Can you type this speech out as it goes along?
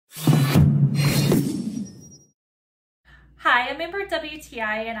Hi, I'm member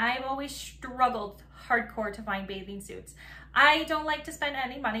WTI and I've always struggled hardcore to find bathing suits. I don't like to spend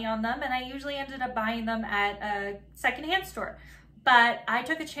any money on them and I usually ended up buying them at a secondhand store. But I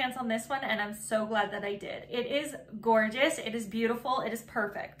took a chance on this one and I'm so glad that I did. It is gorgeous, it is beautiful, it is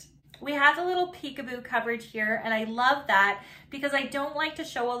perfect. We have the little peekaboo coverage here and I love that because I don't like to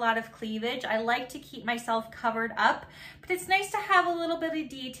show a lot of cleavage. I like to keep myself covered up, but it's nice to have a little bit of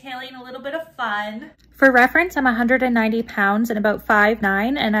detailing, a little bit of fun. For reference, I'm 190 pounds and about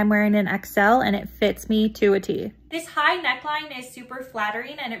 5'9", and I'm wearing an XL and it fits me to a T. This high neckline is super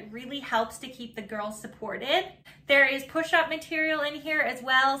flattering and it really helps to keep the girls supported. There is push-up material in here as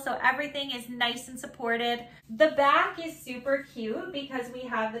well, so everything is nice and supported. The back is super cute because we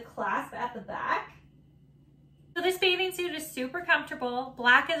have the clasp at the back. So this bathing suit is super comfortable.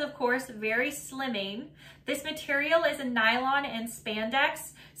 Black is of course very slimming. This material is a nylon and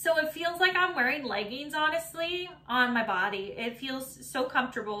spandex, so it feels like I'm wearing leggings honestly on my body. It feels so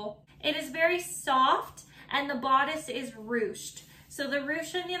comfortable. It is very soft and the bodice is ruched. So the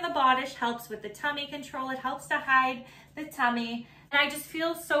ruching in the bodice helps with the tummy control. It helps to hide the tummy. And I just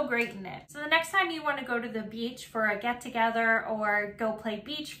feel so great in it. So the next time you want to go to the beach for a get together or go play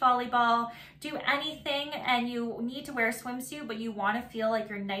beach volleyball, do anything and you need to wear a swimsuit, but you want to feel like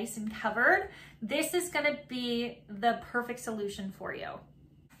you're nice and covered, this is going to be the perfect solution for you.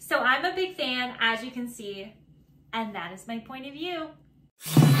 So I'm a big fan, as you can see, and that is my point of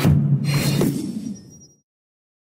view.